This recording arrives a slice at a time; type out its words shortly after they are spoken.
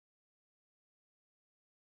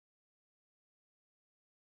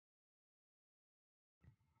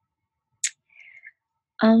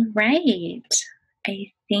All right,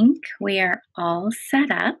 I think we are all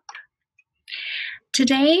set up.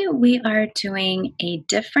 Today we are doing a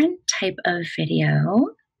different type of video.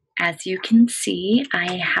 As you can see,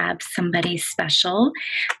 I have somebody special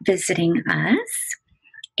visiting us,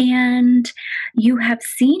 and you have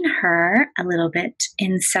seen her a little bit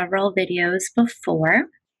in several videos before.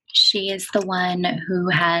 She is the one who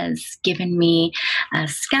has given me a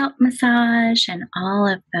scalp massage and all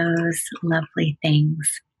of those lovely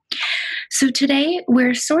things. So today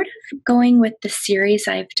we're sort of going with the series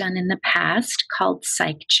I've done in the past called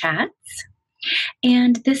Psych Chats.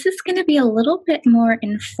 And this is going to be a little bit more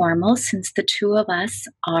informal since the two of us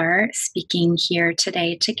are speaking here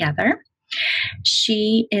today together.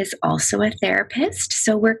 She is also a therapist,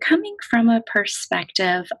 so we're coming from a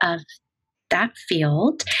perspective of that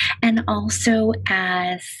field and also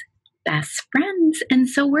as best friends. And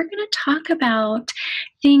so we're going to talk about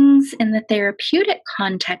things in the therapeutic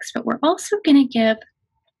context, but we're also going to give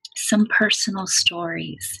some personal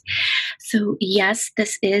stories. So yes,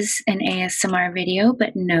 this is an ASMR video,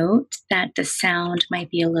 but note that the sound might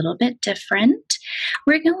be a little bit different.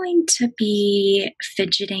 We're going to be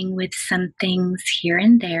fidgeting with some things here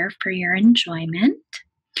and there for your enjoyment.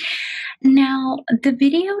 Now, the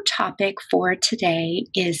video topic for today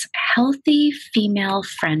is healthy female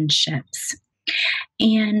friendships.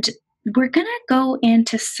 And we're going to go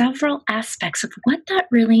into several aspects of what that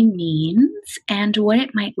really means and what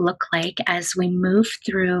it might look like as we move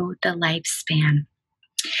through the lifespan.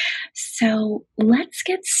 So let's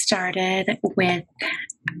get started with,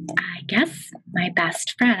 I guess, my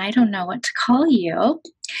best friend. I don't know what to call you.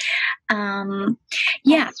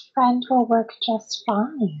 Best friend will work just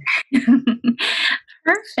fine.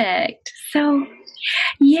 Perfect. So,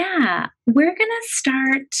 yeah, we're going to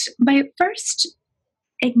start by first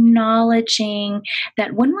acknowledging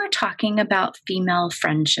that when we're talking about female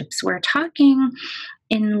friendships, we're talking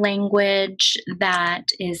in language that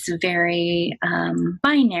is very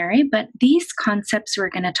binary, but these concepts we're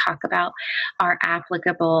going to talk about are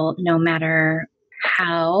applicable no matter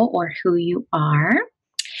how or who you are.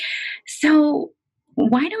 So,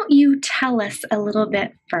 why don't you tell us a little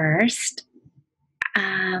bit first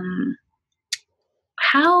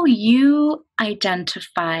how you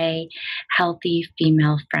identify healthy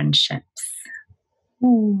female friendships?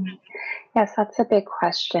 Yes, that's a big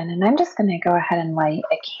question. And I'm just going to go ahead and light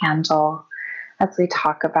a candle as we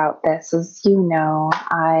talk about this. As you know,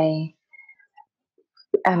 I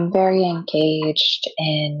am very engaged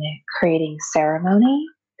in creating ceremony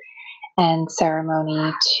and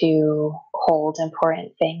ceremony to hold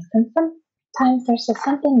important things. And sometimes there's just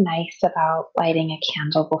something nice about lighting a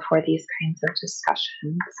candle before these kinds of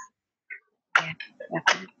discussions. Yeah.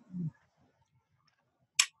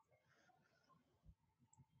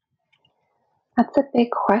 That's a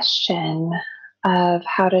big question of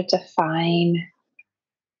how to define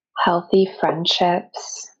healthy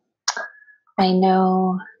friendships. I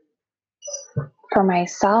know for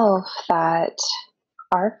myself that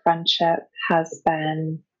our friendship has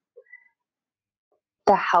been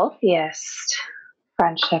the healthiest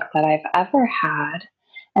friendship that I've ever had.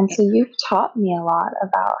 And so you've taught me a lot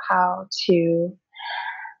about how to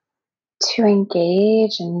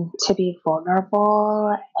engage and to be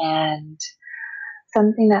vulnerable. And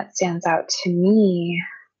something that stands out to me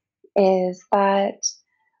is that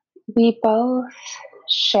we both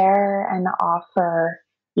share and offer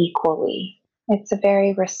equally. It's a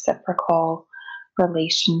very reciprocal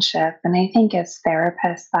relationship. And I think as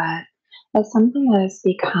therapists, that is something that has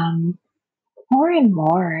become more and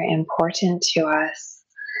more important to us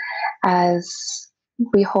as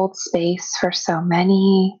we hold space for so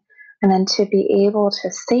many. And then to be able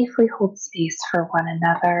to safely hold space for one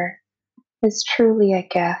another is truly a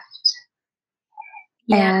gift.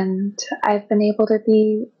 Yeah. And I've been able to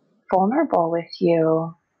be vulnerable with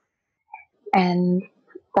you. And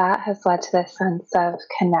that has led to this sense of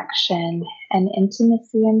connection and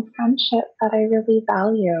intimacy and friendship that I really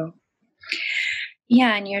value.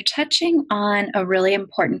 Yeah, and you're touching on a really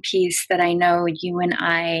important piece that I know you and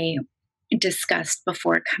I discussed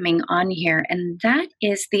before coming on here, and that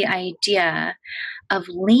is the idea of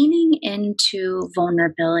leaning into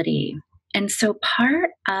vulnerability. And so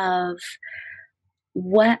part of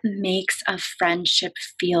what makes a friendship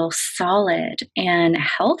feel solid and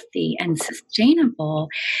healthy and sustainable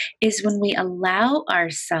is when we allow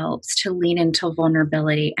ourselves to lean into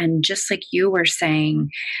vulnerability. And just like you were saying,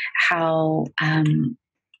 how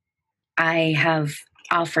I have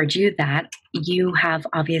offered you that, you have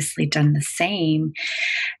obviously done the same.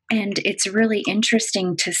 And it's really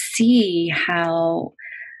interesting to see how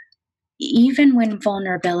even when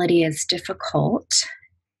vulnerability is difficult,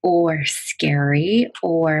 or scary,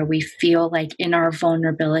 or we feel like in our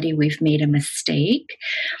vulnerability we've made a mistake,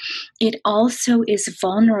 it also is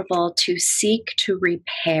vulnerable to seek to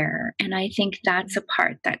repair. And I think that's a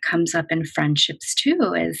part that comes up in friendships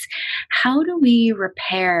too, is how do we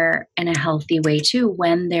repair in a healthy way too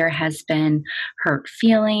when there has been hurt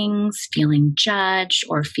feelings, feeling judged,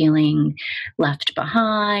 or feeling left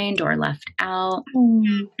behind or left out.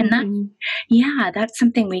 And that's, Mm-hmm. yeah, that's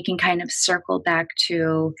something we can kind of circle back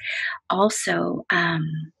to also.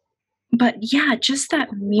 But yeah, just that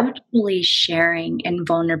mutually sharing and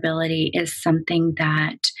vulnerability is something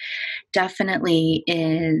that definitely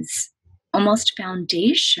is almost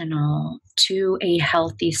foundational to a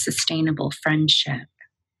healthy, sustainable friendship.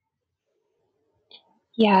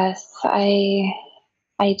 Yes, I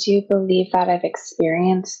do believe that I've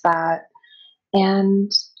experienced that.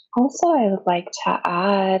 And also I would like to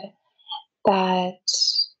add that,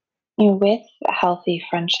 with healthy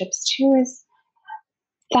friendships too, is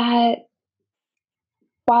that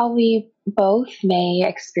while we both may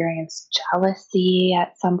experience jealousy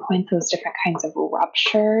at some point, those different kinds of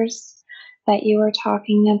ruptures that you were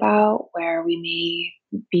talking about, where we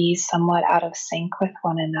may be somewhat out of sync with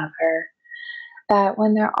one another, that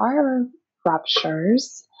when there are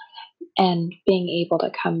ruptures and being able to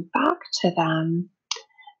come back to them,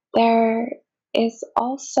 there is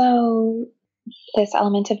also this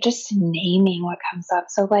element of just naming what comes up.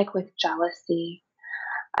 So, like with jealousy,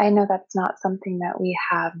 I know that's not something that we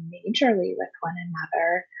have majorly with one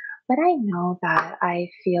another, but I know that I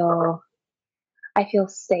feel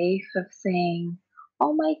safe of saying,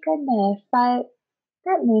 "Oh my goodness, that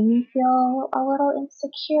made me feel a little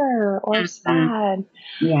insecure or Mhm. sad."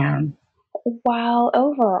 Yeah. While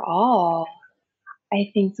overall,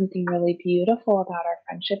 I think something really beautiful about our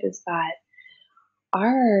friendship is that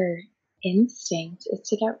our instinct is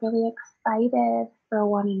to get really excited for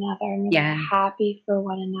one another and really Yeah. happy for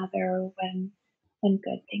one another when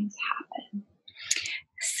good things happen.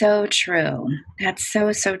 So true. That's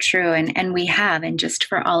so, so true. And we have, and just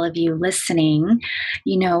for all of you listening,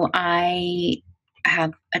 I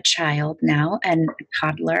have a child now and a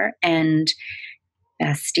toddler, and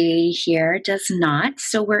Bestie here does not.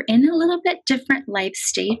 So we're in a little bit different life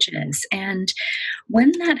stages. And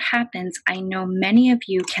when that happens, I know many of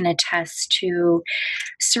you can attest to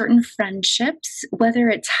certain friendships, whether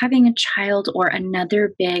it's having a child or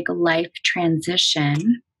another big life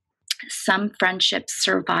transition. Some friendships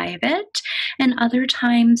survive it, and other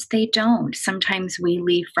times they don't. Sometimes we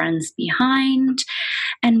leave friends behind.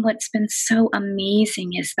 And what's been so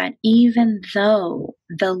amazing is that even though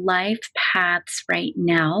the life paths right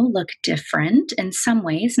now look different in some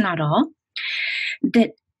ways, not all,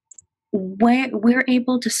 that we're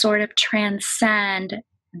able to sort of transcend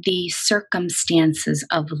the circumstances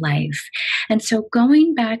of life. And so,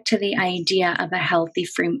 going back to the idea of a healthy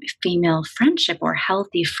female friendship or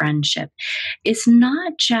healthy friendship is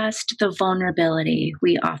not just the vulnerability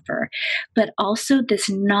we offer, but also this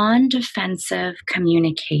non defensive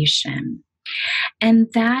communication. And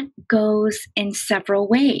that goes in several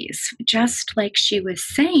ways. Just like she was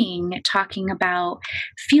saying, talking about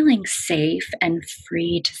feeling safe and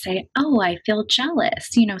free to say, "Oh, I feel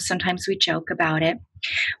jealous." Sometimes we joke about it.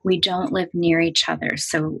 We don't live near each other.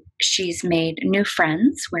 So she's made new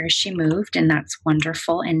friends where she moved, and that's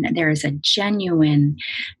wonderful. And there is a genuine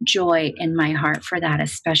joy in my heart for that,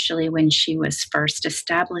 especially when she was first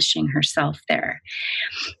establishing herself there.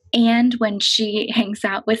 And when she hangs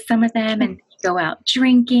out with some of them and go out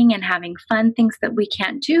drinking and having fun, things that we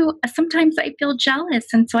can't do, sometimes I feel jealous.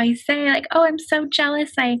 And so I say, like, "Oh, I'm so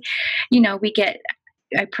jealous." I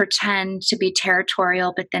pretend to be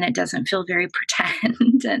territorial, but then it doesn't feel very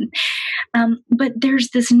pretend. But there's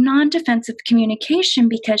this non-defensive communication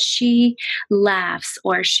because she laughs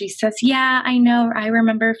or she says, "Yeah, I know. I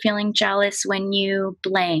remember feeling jealous when you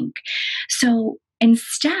blank." So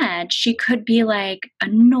instead, she could be like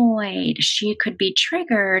annoyed. She could be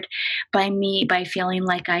triggered by feeling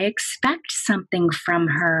like I expect something from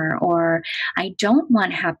her or I don't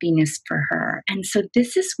want happiness for her. And so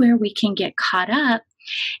this is where we can get caught up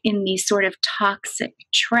in these sort of toxic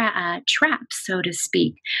traps, so to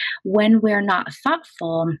speak, when we're not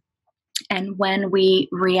thoughtful and when we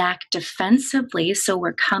react defensively. So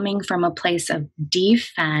we're coming from a place of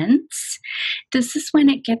defense. This is when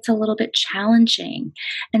it gets a little bit challenging.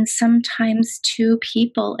 And sometimes two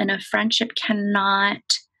people in a friendship cannot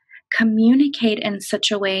communicate in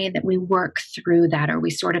such a way that we work through that or we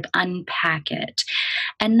sort of unpack it.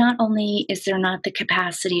 And not only is there not the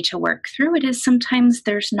capacity to work through it, is sometimes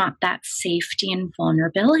there's not that safety and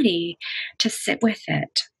vulnerability to sit with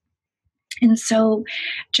it. And so,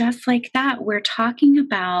 just like that, we're talking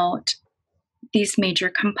about these major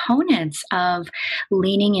components of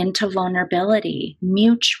leaning into vulnerability,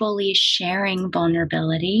 mutually sharing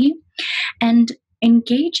vulnerability, and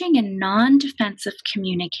engaging in non defensive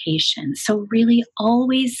communication. So, really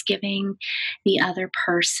always giving the other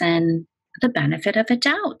person the benefit of a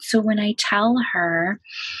doubt. So, when I tell her,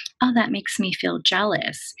 oh, that makes me feel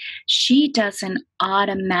jealous, she doesn't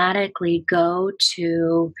automatically go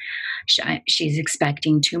to, she's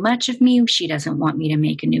expecting too much of me. She doesn't want me to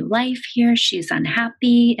make a new life here. She's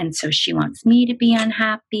unhappy. And so she wants me to be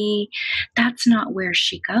unhappy. That's not where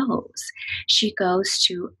she goes. She goes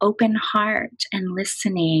to open heart and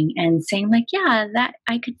listening and saying, like, yeah, that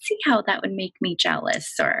I could see how that would make me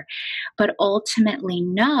jealous, or, but ultimately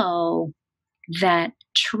know that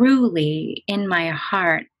truly in my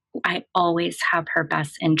heart, I always have her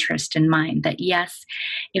best interest in mind. That yes,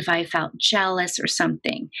 if I felt jealous or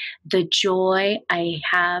something, the joy I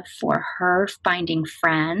have for her finding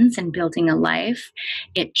friends and building a life,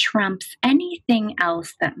 it trumps anything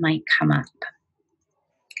else that might come up.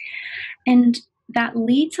 And that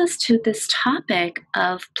leads us to this topic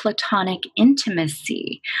of platonic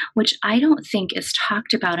intimacy, which I don't think is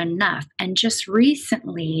talked about enough. And just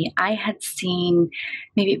recently, I had seen,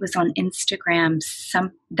 maybe it was on Instagram,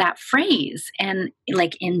 some that phrase, and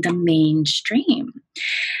like in the mainstream.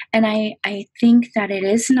 And I think that it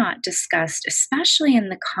is not discussed, especially in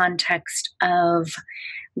the context of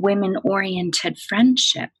women-oriented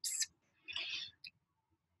friendships.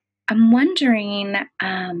 I'm wondering,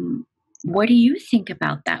 what do you think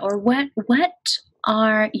about that? Or what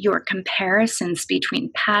are your comparisons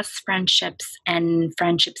between past friendships and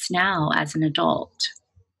friendships now as an adult?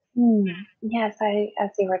 Yes, as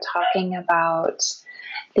you were talking about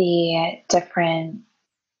the different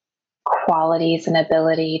qualities and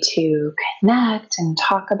ability to connect and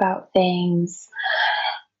talk about things,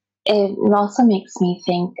 it also makes me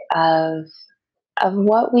think of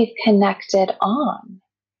what we've connected on.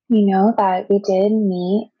 You know, that we did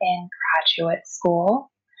meet in graduate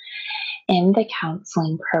school in the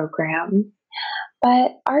counseling program,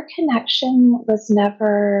 but our connection was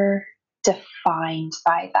never defined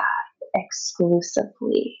by that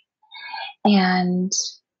exclusively. And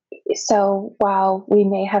so while we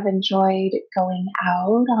may have enjoyed going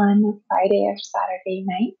out on a Friday or Saturday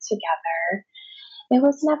night together, it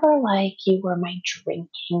was never like you were my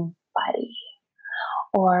drinking buddy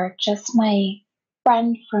or just my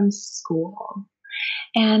friend from school.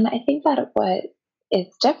 And I think that what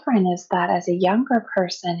is different is that as a younger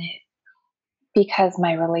person, because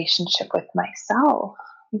my relationship with myself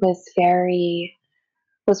was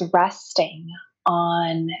resting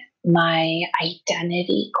on my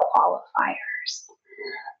identity qualifiers,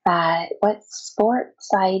 that what sports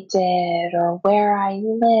I did or where I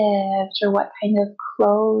lived or what kind of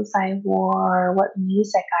clothes I wore, or what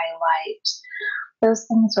music I liked, those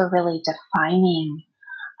things were really defining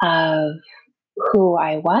of who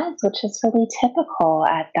I was, which is really typical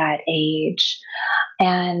at that age.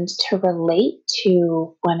 And to relate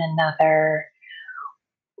to one another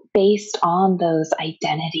based on those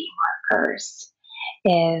identity markers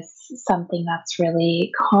is something that's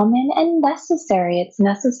really common and necessary. It's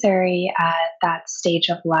necessary at that stage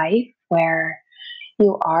of life where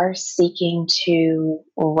you are seeking to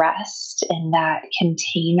rest in that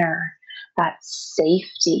container, that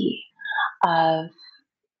safety of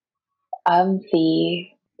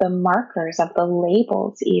the markers, of the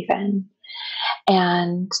labels even.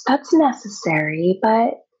 And that's necessary,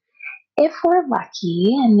 but if we're lucky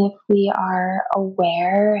and if we are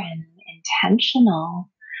aware and intentional,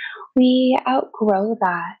 we outgrow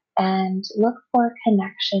that and look for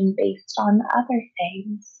connection based on other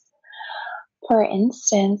things. For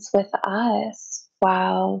instance, with us,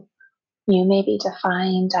 while you may be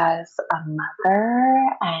defined as a mother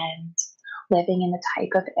and living in the type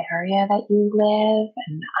of area that you live,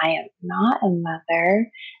 and I am not a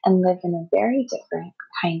mother and live in a very different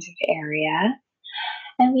kind of area,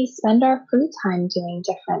 and we spend our free time doing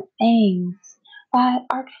different things, but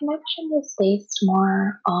our connection is based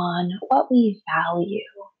more on what we value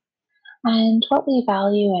and what we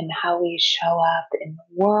value and how we show up in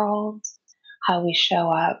the world, how we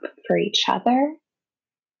show up for each other,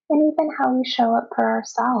 and even how we show up for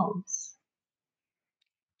ourselves.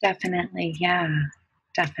 Definitely, yeah,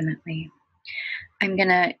 definitely. I'm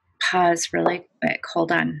gonna pause really quick.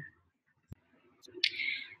 Hold on.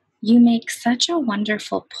 You make such a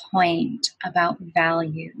wonderful point about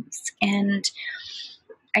values. And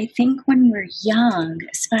I think when we're young,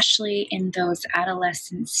 especially in those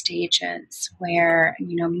adolescent stages where,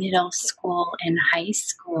 middle school and high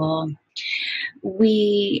school,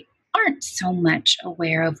 we aren't so much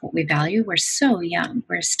aware of what we value. We're so young.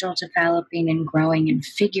 We're still developing and growing and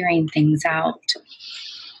figuring things out,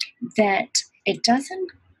 that it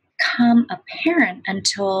doesn't come apparent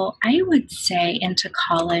until, I would say, into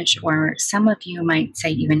college, or some of you might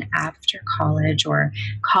say even after college or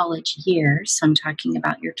college years. So I'm talking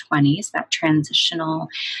about your 20s, that transitional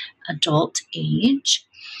adult age,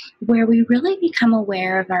 where we really become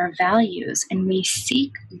aware of our values and we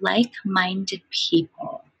seek like-minded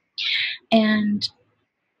people. And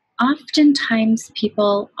oftentimes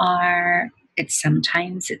people are,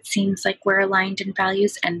 sometimes it seems like we're aligned in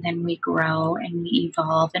values, and then we grow and we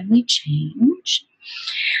evolve and we change.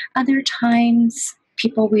 Other times,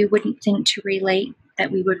 people we wouldn't think to relate,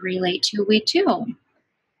 that we would relate to, we do.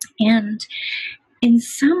 And in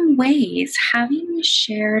some ways, having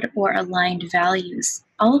shared or aligned values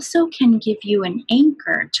also can give you an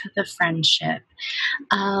anchor to the friendship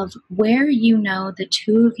of where you know the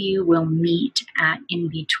two of you will meet at in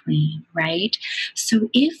between, right?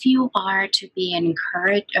 So if you are to be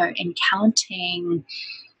encouraged or encountering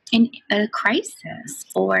in a crisis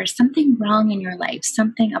or something wrong in your life,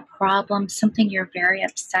 a problem, something you're very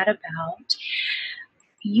upset about,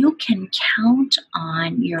 you can count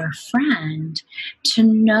on your friend to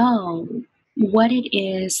know what it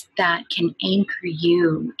is that can anchor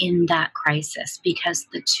you in that crisis, because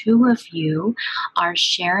the two of you are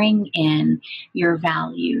sharing in your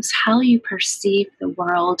values, how you perceive the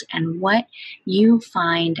world, and what you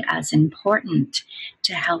find as important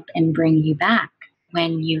to help and bring you back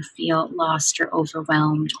when you feel lost or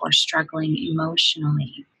overwhelmed or struggling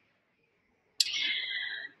emotionally.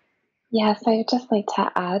 Yes, I would just like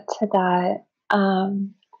to add to that.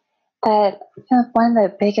 That one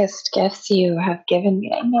of the biggest gifts you have given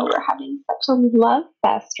me, I know we're having such a love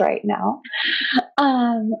fest right now,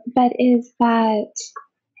 but is that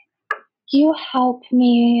you help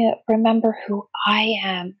me remember who I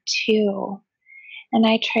am too. And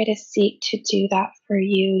I try to seek to do that for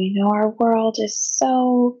you. You know, our world is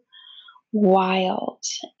so wild,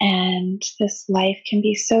 and this life can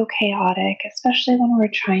be so chaotic, especially when we're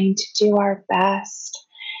trying to do our best.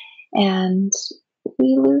 And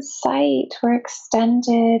we lose sight, we're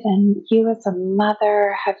extended, and you as a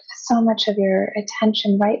mother have so much of your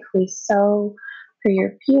attention, rightfully so, for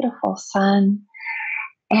your beautiful son.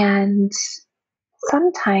 And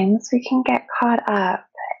sometimes we can get caught up,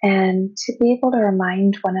 and to be able to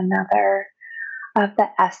remind one another of the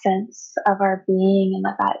essence of our being, and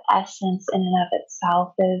that essence in and of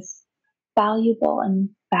itself is valuable and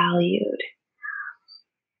valued.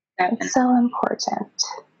 It's so important.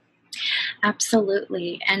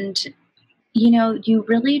 Absolutely. And you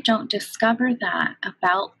really don't discover that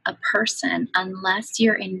about a person unless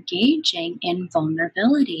you're engaging in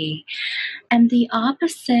vulnerability. And the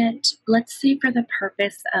opposite, let's say for the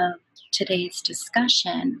purpose of today's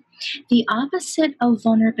discussion, the opposite of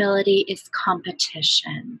vulnerability is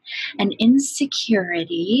competition. And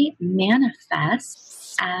insecurity manifests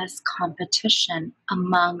as competition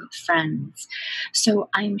among friends. So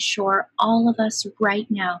I'm sure all of us right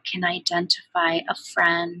now can identify a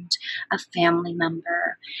friend, a family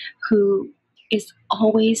member who is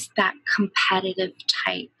always that competitive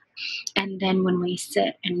type. And then when we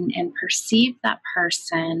sit and perceive that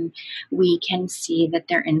person, we can see that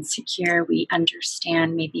they're insecure. We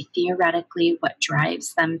understand maybe theoretically what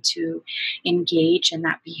drives them to engage in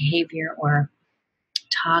that behavior or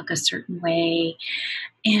talk a certain way.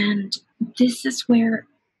 And this is where,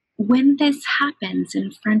 when this happens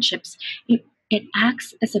in friendships, it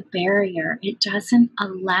acts as a barrier. It doesn't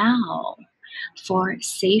allow for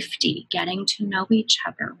safety, getting to know each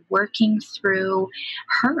other, working through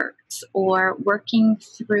hurts or working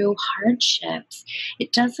through hardships.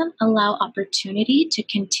 It doesn't allow opportunity to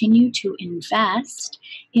continue to invest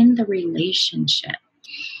in the relationship.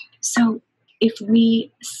 So if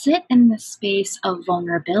we sit in the space of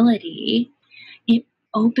vulnerability, it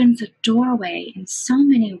opens a doorway in so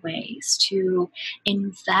many ways to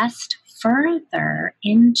invest further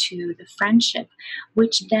into the friendship,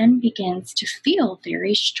 which then begins to feel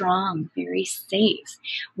very strong, very safe.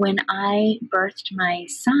 When I birthed my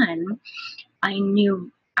son, I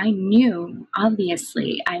knew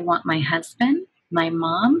obviously I want my husband, my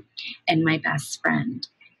mom, and my best friend.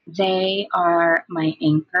 They are my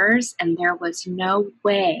anchors, and there was no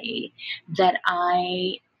way that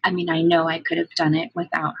I know I could have done it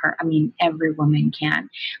without her. I mean, every woman can,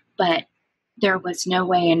 but there was no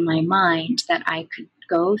way in my mind that I could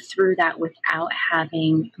go through that without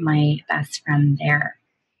having my best friend there.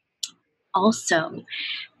 Also,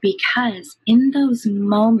 because in those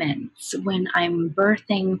moments when I'm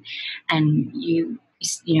birthing and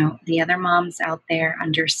the other moms out there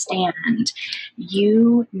understand,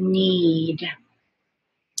 you need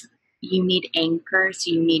anchors,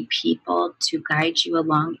 you need people to guide you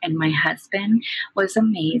along. And my husband was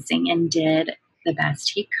amazing and did the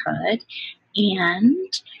best he could.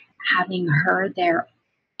 And having her there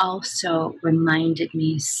also reminded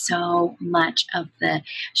me so much of the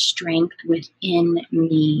strength within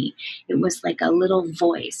me. It was like a little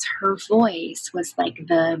voice. Her voice was like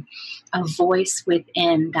a voice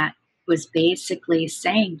within that was basically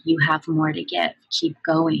saying, you have more to give. Keep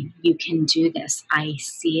going. You can do this. I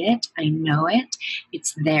see it. I know it.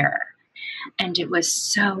 It's there. And it was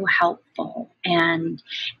so helpful. And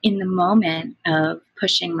in the moment of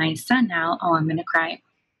pushing my son out, oh, I'm going to cry.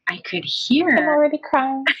 I could hear. I'm already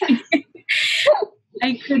crying.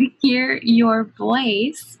 I could hear your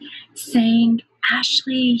voice saying,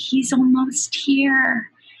 Ashley, he's almost here.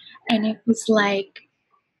 And it was like,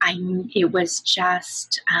 it was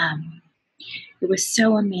just, it was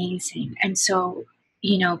so amazing. And so,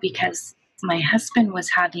 because my husband was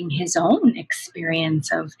having his own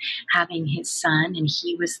experience of having his son and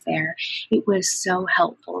he was there, it was so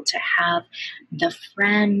helpful to have the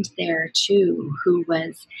friend there too, who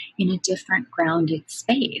was in a different grounded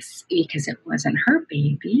space because it wasn't her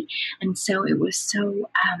baby. And so it was so,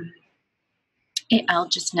 I'll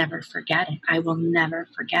just never forget it. I will never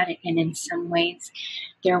forget it. And in some ways,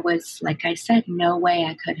 there was, like I said, no way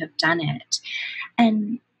I could have done it.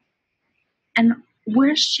 And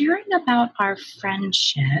we're sharing about our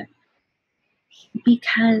friendship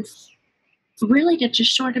because really to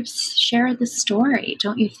just sort of share the story,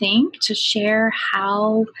 don't you think? To share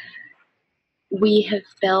how we have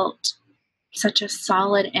built such a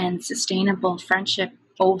solid and sustainable friendship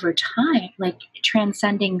over time, like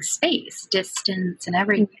transcending space, distance, and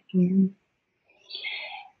everything. Mm-hmm.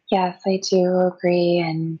 Yes, I do agree.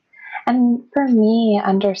 And for me,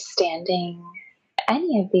 understanding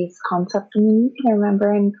any of these concepts, I mean, you can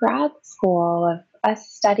remember in grad school of us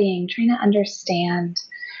studying, trying to understand,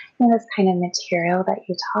 this kind of material that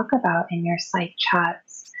you talk about in your Psych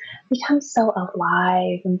chats becomes so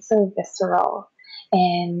alive and so visceral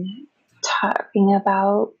in talking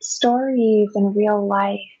about stories and real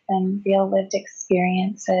life and real lived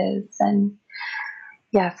experiences. And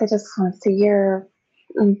yes, I just want to see your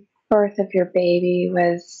birth of your baby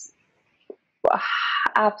was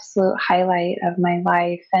absolute highlight of my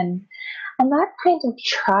life, and that kind of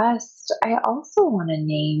trust, I also want to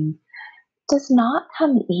name, does not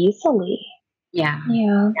come easily. Yeah.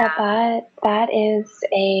 That is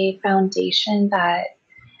a foundation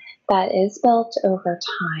that is built over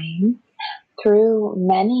time through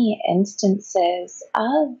many instances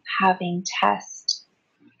of having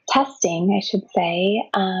testing, I should say,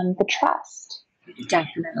 the trust.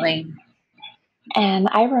 Definitely. And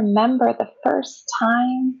I remember the first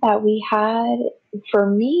time that we had, for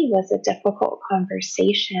me, was a difficult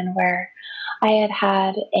conversation where I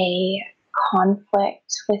had a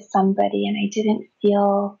conflict with somebody and I didn't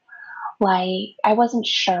feel like, I wasn't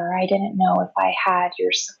sure. I didn't know if I had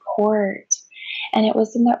your support. And it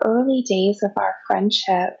was in the early days of our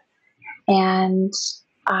friendship. And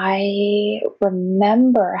I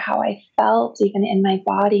remember how I felt even in my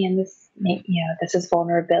body, and this, this is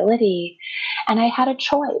vulnerability. And I had a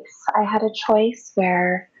choice. I had a choice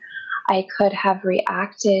where I could have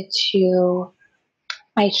reacted to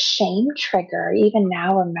my shame trigger. Even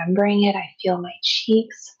now, remembering it, I feel my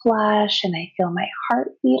cheeks flush and I feel my heart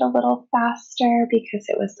beat a little faster because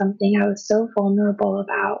it was something I was so vulnerable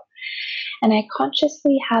about. And I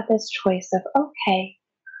consciously had this choice of, okay,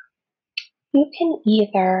 you can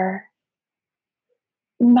either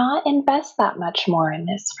not invest that much more in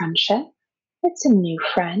this friendship. It's a new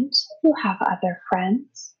friend. You have other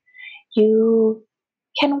friends. You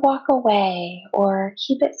can walk away or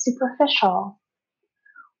keep it superficial.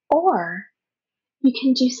 Or you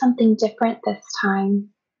can do something different this time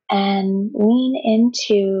and lean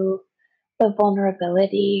into the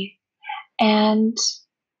vulnerability and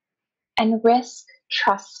risk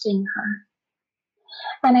trusting her.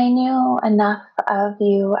 And I knew enough of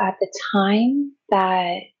you at the time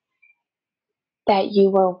that you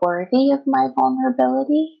were worthy of my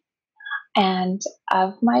vulnerability and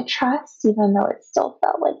of my trust, even though it still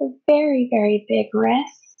felt like a very, very big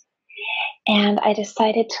risk. And I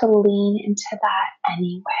decided to lean into that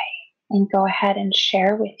anyway and go ahead and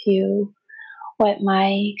share with you what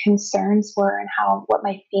my concerns were and what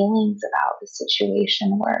my feelings about the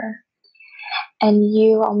situation were. And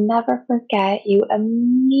I'll never forget, you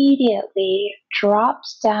immediately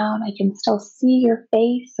dropped down. I can still see your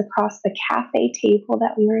face across the cafe table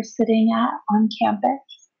that we were sitting at on campus.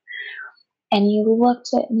 And you looked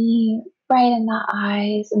at me right in the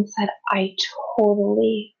eyes and said, I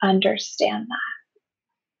totally understand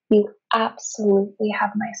that. You absolutely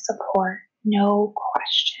have my support, no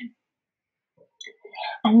question.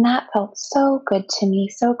 And that felt so good to me,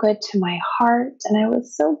 so good to my heart. And I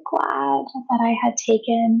was so glad that I had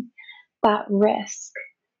taken that risk,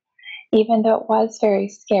 even though it was very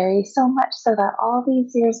scary, so much so that all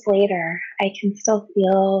these years later, I can still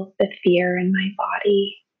feel the fear in my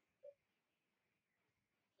body.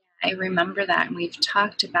 I remember that, and we've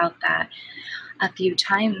talked about that a few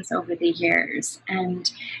times over the years.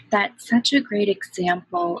 And that's such a great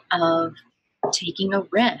example of taking a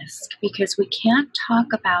risk, because we can't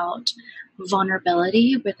talk about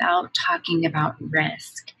vulnerability without talking about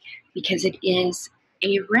risk, because it is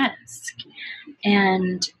a risk.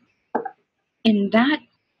 And in that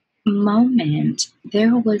moment,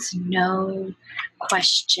 there was no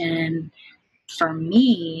question for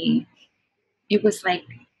me. It was like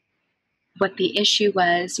what the issue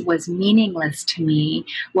was meaningless to me.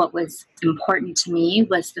 What was important to me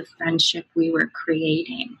was the friendship we were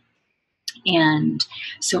creating. And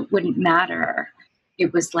so it wouldn't matter.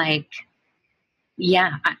 It was like,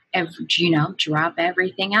 yeah, drop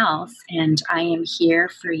everything else. And I am here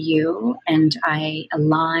for you. And I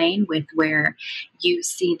align with where you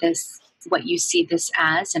see this, what you see this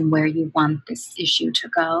as, and where you want this issue to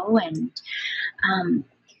go.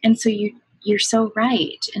 And so you're so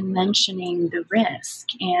right in mentioning the risk.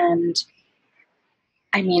 And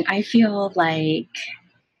I mean, I feel like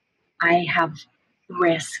I have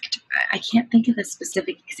risked, I can't think of a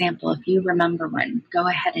specific example. If you remember one, go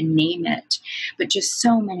ahead and name it. But just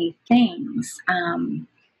so many things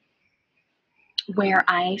where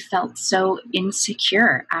I felt so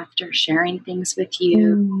insecure after sharing things with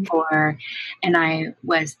you, and I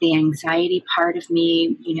was, the anxiety part of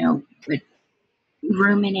me, would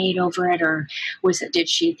ruminate over it, or did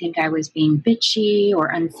she think I was being bitchy or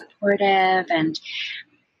unsupportive?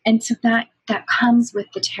 And so that comes with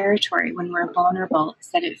the territory when we're vulnerable, is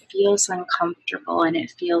that it feels uncomfortable and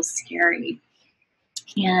it feels scary.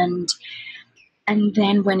 And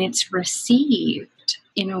then when it's received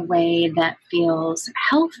in a way that feels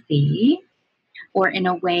healthy, or in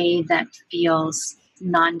a way that feels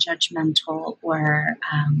non-judgmental, or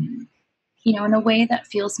in a way that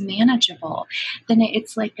feels manageable, then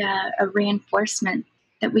it's like a reinforcement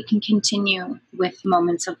that we can continue with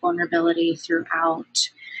moments of vulnerability throughout,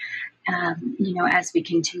 as we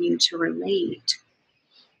continue to relate.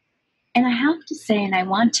 And I have to say, and I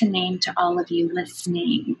want to name to all of you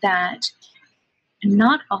listening, that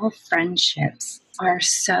not all friendships are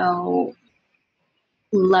so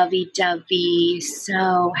lovey-dovey,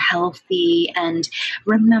 so healthy. And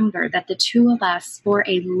remember that the two of us, for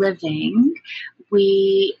a living,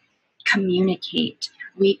 we communicate.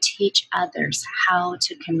 We teach others how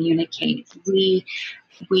to communicate. We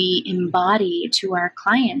embody to our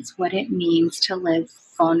clients what it means to live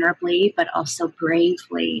vulnerably, but also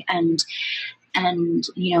bravely, and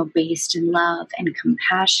based in love and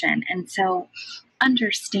compassion. And so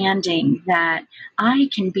understanding that I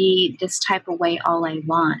can be this type of way all I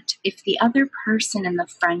want, if the other person in the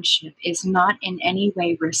friendship is not in any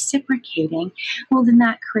way reciprocating, well, then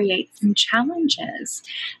that creates some challenges.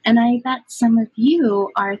 And I bet some of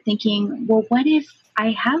you are thinking, well, what if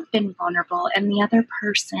I have been vulnerable and the other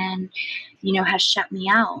person, has shut me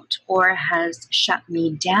out or has shut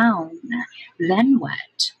me down? Then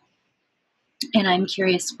what? And I'm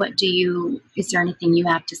curious, is there anything you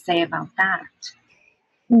have to say about that?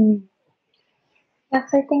 Yes,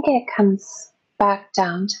 I think it comes back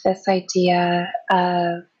down to this idea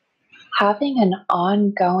of having an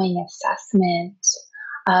ongoing assessment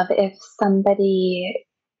of if somebody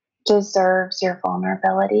deserves your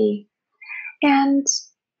vulnerability. And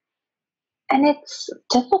it's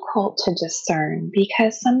difficult to discern,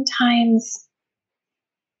 because sometimes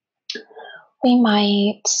we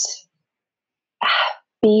might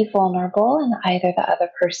be vulnerable and either the other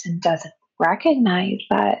person doesn't recognize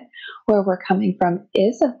that where we're coming from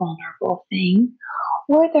is a vulnerable thing,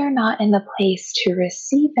 or they're not in the place to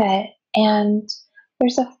receive it, and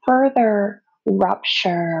there's a further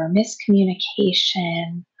rupture,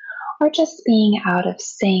 miscommunication, or just being out of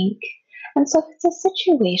sync. And so if it's a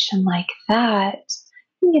situation like that,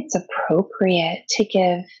 I think it's appropriate to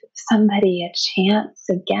give somebody a chance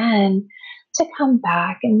again to come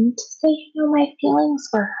back and to say, my feelings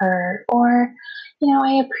were hurt, or,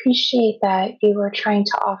 I appreciate that you were trying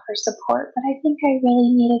to offer support, but I think I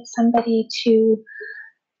really needed somebody to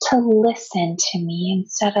listen to me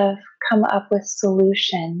instead of come up with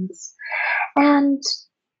solutions. And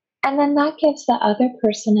then that gives the other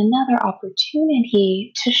person another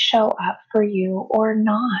opportunity to show up for you or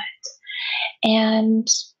not. And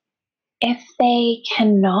if they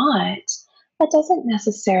cannot, that doesn't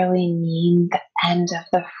necessarily mean the end of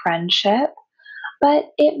the friendship, but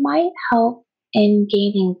it might help in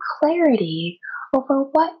gaining clarity over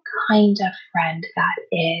what kind of friend that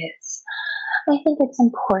is. I think it's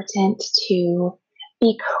important to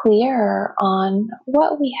be clear on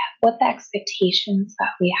what the expectations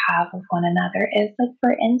that we have of one another is. Like,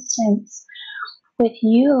 for instance, with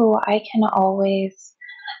you, I can always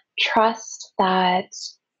trust that,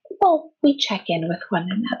 well, we check in with one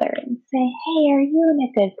another and say, hey, are you in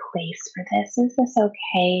a good place for this? Is this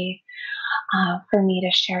okay for me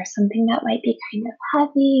to share something that might be kind of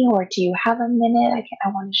heavy? Or do you have a minute? I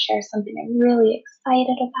want to share something I'm really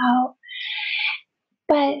excited about.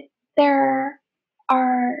 But there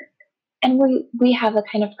are, and we have a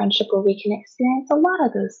kind of friendship where we can experience a lot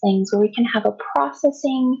of those things, where we can have a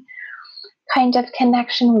processing kind of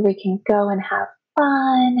connection, where we can go and have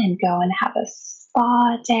fun and go and have a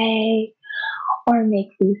spa day or make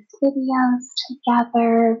these videos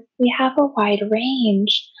together. We have a wide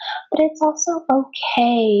range, but it's also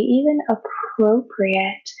okay, even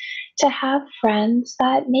appropriate, to have friends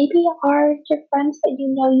that maybe are your friends that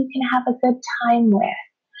you know you can have a good time with.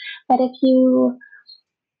 But if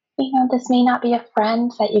this may not be a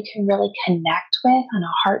friend that you can really connect with on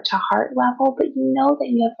a heart to heart level, but you know that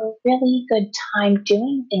you have a really good time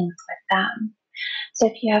doing things with them. So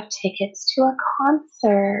if you have tickets to a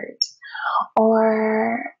concert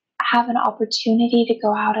or have an opportunity to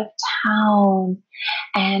go out of town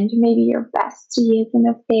and maybe your bestie isn't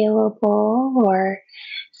available or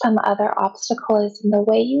some other obstacle is in the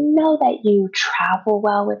way, you know that you travel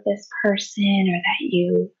well with this person or that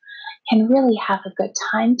you can really have a good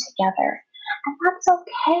time together. And that's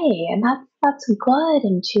okay. And that's good.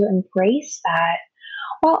 And to embrace that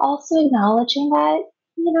while also acknowledging that,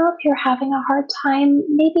 if you're having a hard time,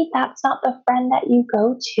 maybe that's not the friend that you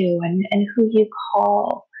go to and who you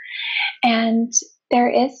call. And there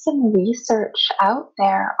is some research out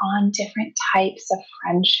there on different types of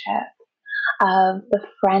friendship, of the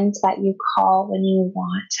friend that you call when you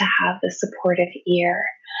want to have the supportive ear,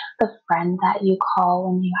 the friend that you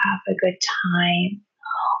call when you have a good time,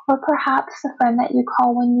 or perhaps the friend that you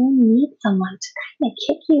call when you need someone to kind of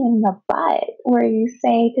kick you in the butt, where you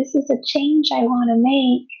say, this is a change I want to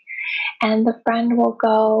make. And the friend will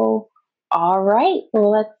go, all right,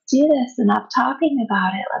 well, let's do this. Enough talking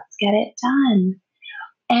about it. Let's get it done.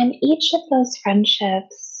 And each of those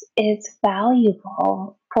friendships is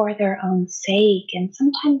valuable for their own sake. And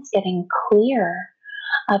sometimes getting clear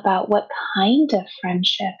about what kind of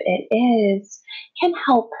friendship it is can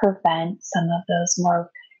help prevent some of those more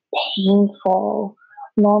painful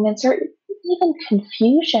moments or even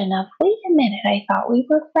confusion of, wait a minute, I thought we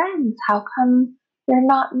were friends. How come you're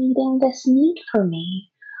not meeting this need for me?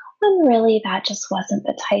 When really that just wasn't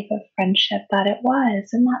the type of friendship that it was,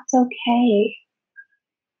 and that's okay.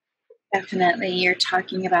 Definitely, you're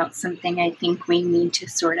talking about something I think we need to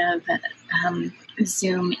sort of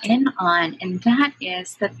zoom in on, and that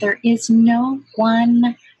is that there is no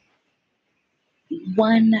one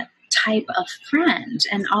type of friend.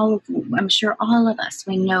 And I'm sure all of us,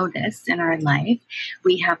 we know this in our life.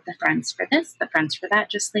 We have the friends for this, the friends for that,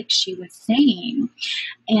 just like she was saying.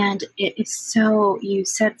 And it is so, you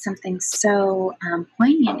said something so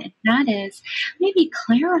poignant, and that is maybe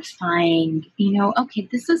clarifying, okay,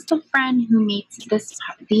 this is the friend who meets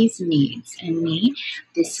these needs in me.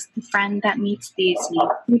 This is the friend that meets these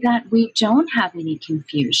needs, so that we don't have any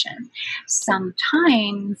confusion.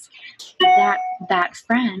 Sometimes that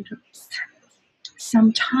friend,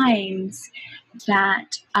 sometimes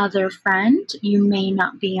that other friend, you may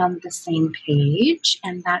not be on the same page,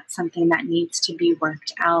 and that's something that needs to be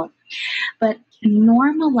worked out. But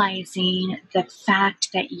normalizing the fact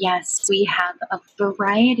that, yes, we have a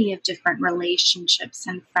variety of different relationships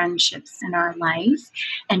and friendships in our life,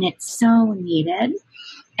 and it's so needed.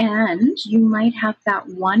 And you might have that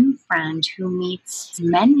one friend who meets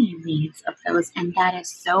many needs of those, and that is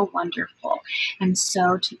so wonderful and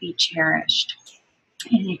so to be cherished.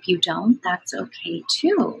 And if you don't, that's okay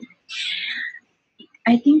too.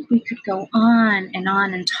 I think we could go on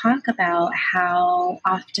and talk about how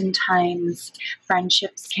oftentimes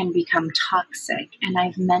friendships can become toxic. And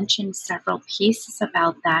I've mentioned several pieces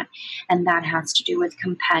about that, and that has to do with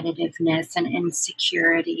competitiveness and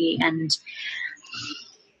insecurity. And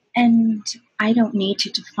I don't need to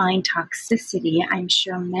define toxicity. I'm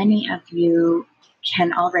sure many of you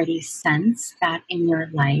can already sense that in your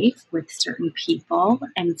life with certain people.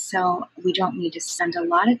 And so we don't need to spend a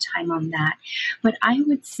lot of time on that. But I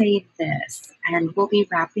would say this, and we'll be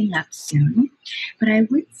wrapping up soon, but I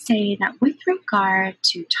would say that with regard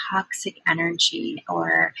to toxic energy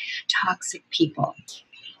or toxic people,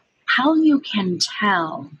 how you can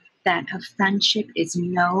tell that a friendship is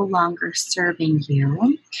no longer serving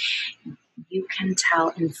you, you can tell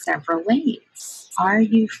in several ways. Are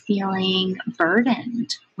you feeling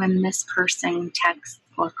burdened when this person texts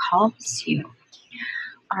or calls you?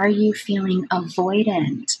 Are you feeling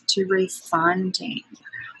avoidant to responding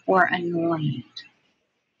or annoyed?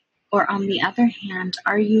 Or on the other hand,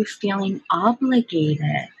 are you feeling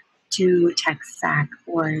obligated to text back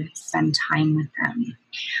or spend time with them?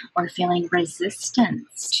 Or feeling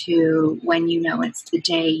resistance to when you know it's the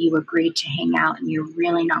day you agreed to hang out and you're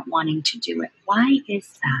really not wanting to do it? Why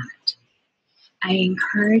is that? I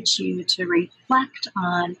encourage you to reflect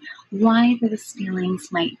on why those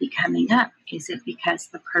feelings might be coming up. Is it because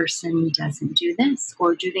the person doesn't do this,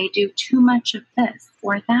 or do they do too much of this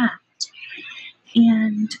or that?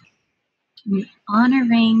 And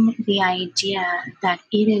honoring the idea that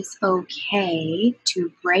it is okay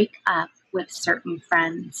to break up with certain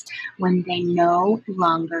friends when they no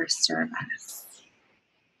longer serve us.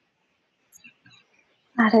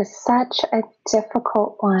 That is such a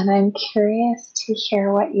difficult one. I'm curious to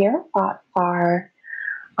hear what your thoughts are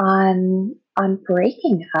on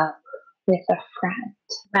breaking up with a friend.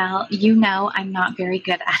 Well, you know I'm not very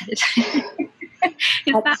good at it.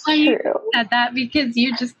 Is That's that why you true. said that? Because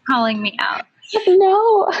you're just calling me out.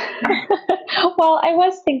 No. Well, I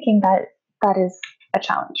was thinking that is a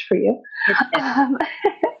challenge for you.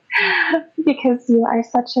 Because you are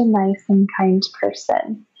such a nice and kind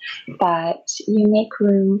person that you make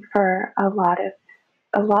room for a lot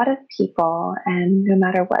of people, and no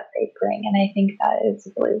matter what they bring. And I think that is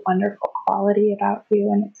a really wonderful quality about you,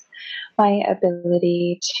 and it's my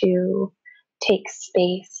ability to take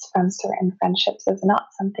space from certain friendships is not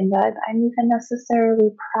something that I'm even necessarily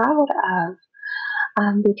proud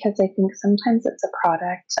of, because I think sometimes it's a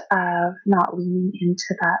product of not leaning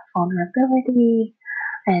into that vulnerability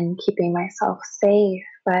and keeping myself safe.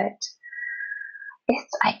 But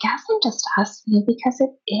I guess I'm just asking you because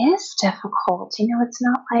it is difficult. It's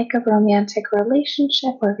not like a romantic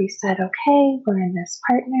relationship where we said, okay, we're in this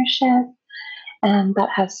partnership and that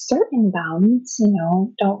has certain bounds.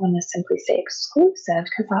 Don't want to simply say exclusive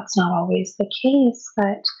because that's not always the case,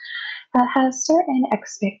 but that has certain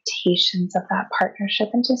expectations of that partnership.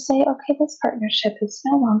 And to say, okay, this partnership is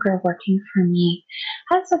no longer working for me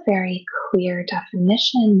has a very clear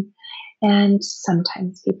definition. And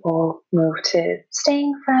sometimes people move to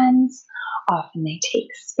staying friends. Often they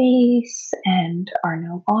take space and are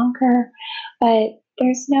no longer. But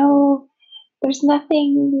there's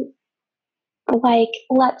nothing like,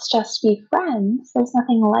 let's just be friends. There's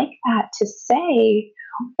nothing like that to say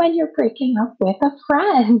when you're breaking up with a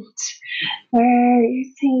friend, where you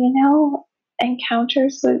say,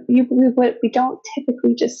 encounters that we don't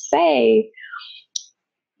typically just say,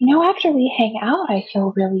 after we hang out, I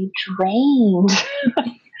feel really drained.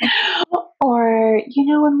 Or,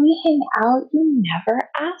 when we hang out, you never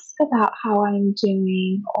ask about how I'm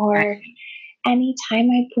doing. Or anytime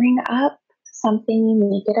I bring up something, you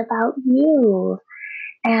make it about you.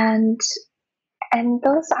 And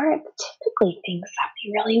those aren't typically things that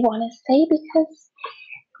we really want to say, because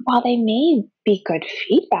while they may be good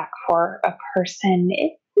feedback for a person,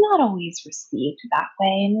 it's not always received that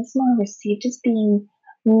way, and it's more received as being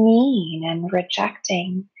mean and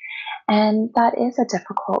rejecting. And that is a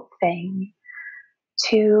difficult thing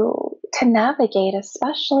to navigate,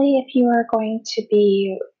 especially if you are going to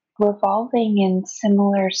be revolving in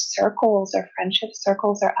similar circles or friendship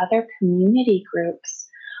circles or other community groups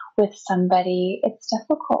with somebody. It's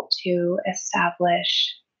difficult to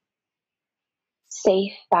establish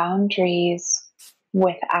safe boundaries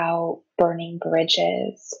without burning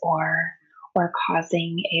bridges or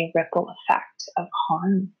causing a ripple effect of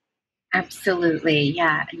harm. Absolutely.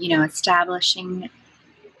 Yeah. Establishing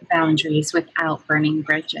boundaries without burning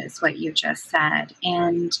bridges, what you just said.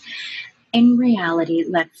 And in reality,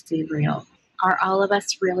 let's be real. Are all of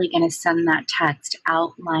us really going to send that text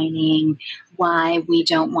outlining why we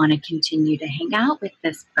don't want to continue to hang out with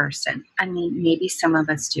this person? I mean, maybe some of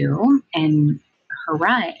us do, and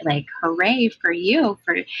hooray for you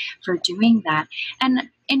for doing that. And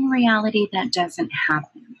in reality, that doesn't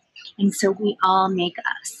happen. And so we all make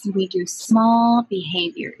us. We do small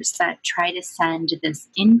behaviors that try to send this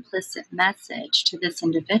implicit message to this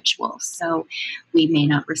individual. So we may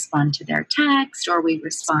not respond to their text, or we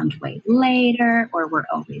respond way later, or we're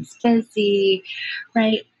always busy,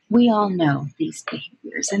 right? We all know these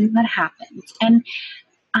behaviors and what happens. And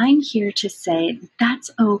I'm here to say that's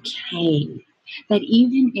okay. That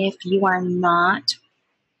even if you are not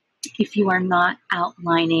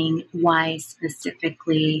outlining why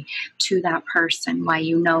specifically to that person, why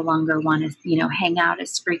you no longer want to, hang out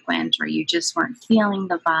as frequent, or you just weren't feeling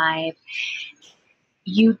the vibe,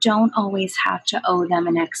 you don't always have to owe them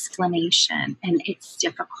an explanation. And it's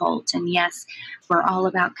difficult. And yes, we're all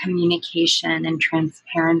about communication and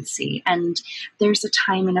transparency. And there's a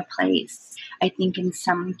time and a place. I think in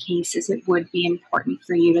some cases it would be important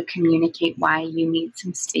for you to communicate why you need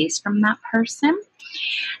some space from that person.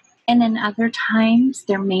 And in other times,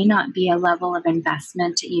 there may not be a level of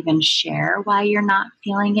investment to even share why you're not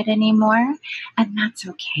feeling it anymore. And that's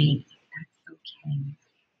okay. That's okay.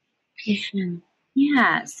 Mm-hmm.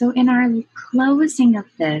 Yeah. So in our closing of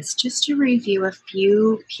this, just to review a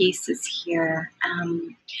few pieces here,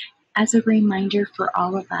 as a reminder for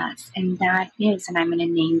all of us, and that is, and I'm going to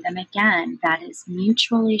name them again, that is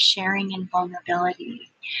mutually sharing in vulnerability,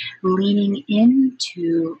 leaning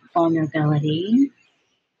into vulnerability,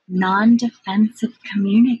 non-defensive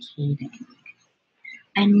communicating,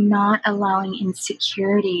 and not allowing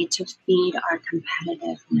insecurity to feed our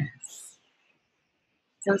competitiveness.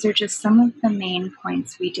 Those are just some of the main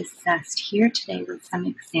points we discussed here today with some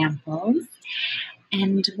examples.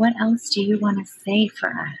 And what else do you want to say for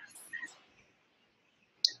us?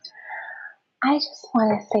 I just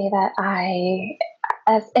want to say that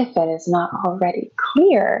as if it is not already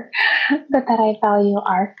clear, but that I value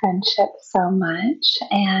our friendship so much,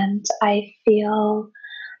 and I feel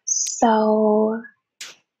so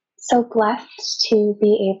blessed to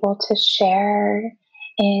be able to share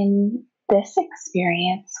in this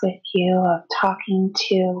experience with you of talking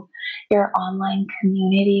to your online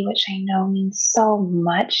community, which I know means so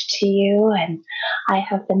much to you. And I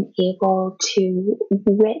have been able to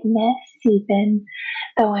witness, even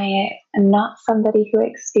though I am not somebody who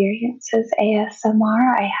experiences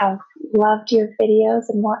ASMR, I have loved your videos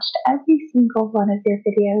and watched every single one of your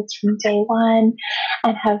videos from day one,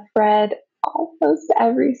 and have read almost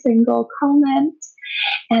every single comment.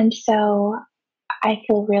 And so I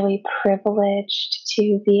feel really privileged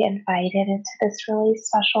to be invited into this really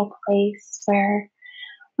special place where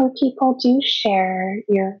people do share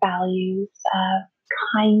your values of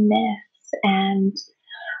kindness and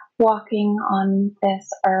walking on this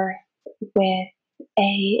earth with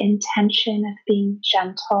a intention of being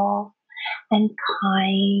gentle and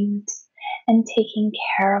kind and taking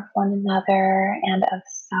care of one another and of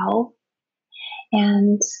self.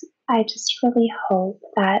 And I just really hope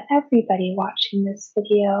that everybody watching this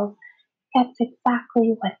video gets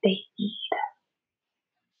exactly what they need.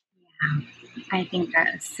 Yeah, I think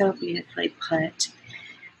that is so beautifully put.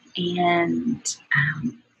 And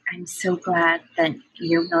I'm so glad that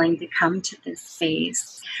you're willing to come to this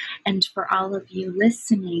space. And for all of you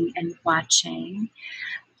listening and watching,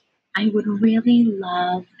 I would really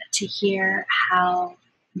love to hear how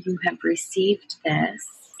you have received this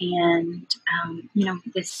and,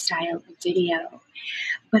 this style of video.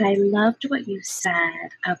 But I loved what you said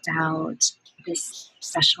about this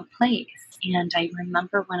special place. And I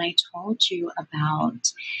remember when I told you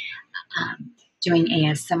about doing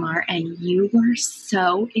ASMR, and you were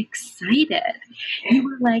so excited. You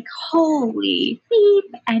were like, holy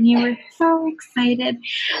beep, and you were so excited.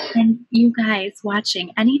 And you guys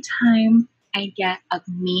watching, anytime I get a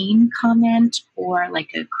mean comment or like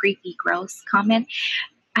a creepy, gross comment,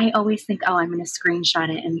 I always think, oh, I'm going to screenshot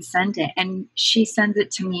it and send it. And she sends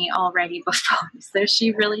it to me already before. So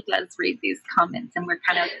she really does read these comments. And we're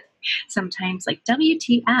kind of sometimes like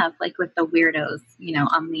WTF, like with the weirdos,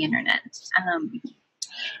 on the internet.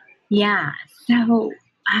 Yeah. So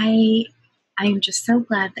I'm just so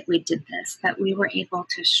glad that we did this, that we were able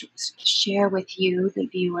to share with you, the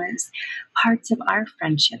viewers, parts of our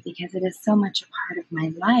friendship, because it is so much a part of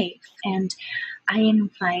my life. And I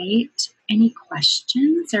invite any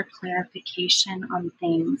questions or clarification on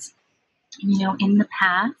things. In the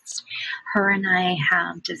past, her and I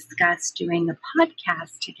have discussed doing a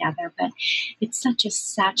podcast together, but it's such a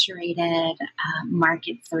saturated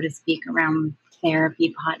market, so to speak, around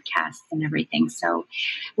therapy podcasts and everything. So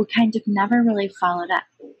we kind of never really followed up.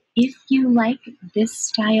 If you like this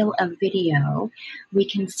style of video, we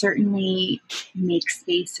can certainly make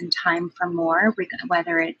space and time for more,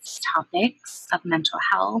 whether it's topics of mental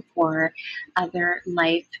health or other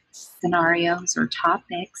life scenarios or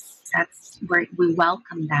topics. That's where we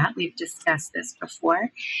welcome that. We've discussed this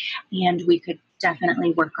before, and we could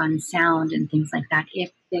definitely work on sound and things like that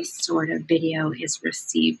if this sort of video is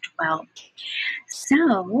received well.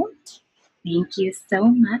 So, thank you so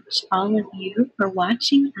much, all of you, for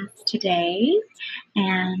watching us today,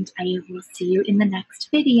 and I will see you in the next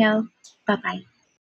video. Bye-bye.